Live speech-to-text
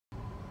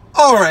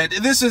Alright,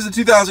 this is a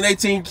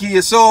 2018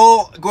 Kia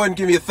Soul. Go ahead and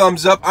give me a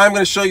thumbs up. I'm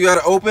going to show you how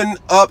to open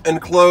up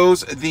and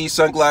close the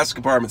sunglass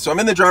compartment. So I'm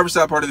in the driver's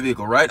side part of the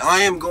vehicle, right?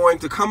 I am going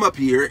to come up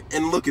here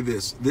and look at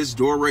this. This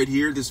door right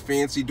here, this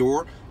fancy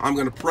door. I'm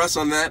going to press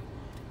on that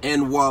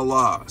and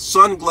voila.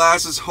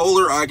 Sunglasses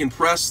holder. I can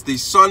press the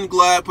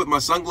sunglass, put my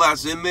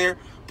sunglasses in there,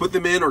 put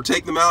them in or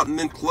take them out and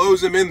then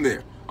close them in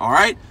there.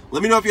 Alright?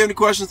 Let me know if you have any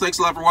questions. Thanks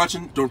a lot for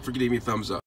watching. Don't forget to give me a thumbs up.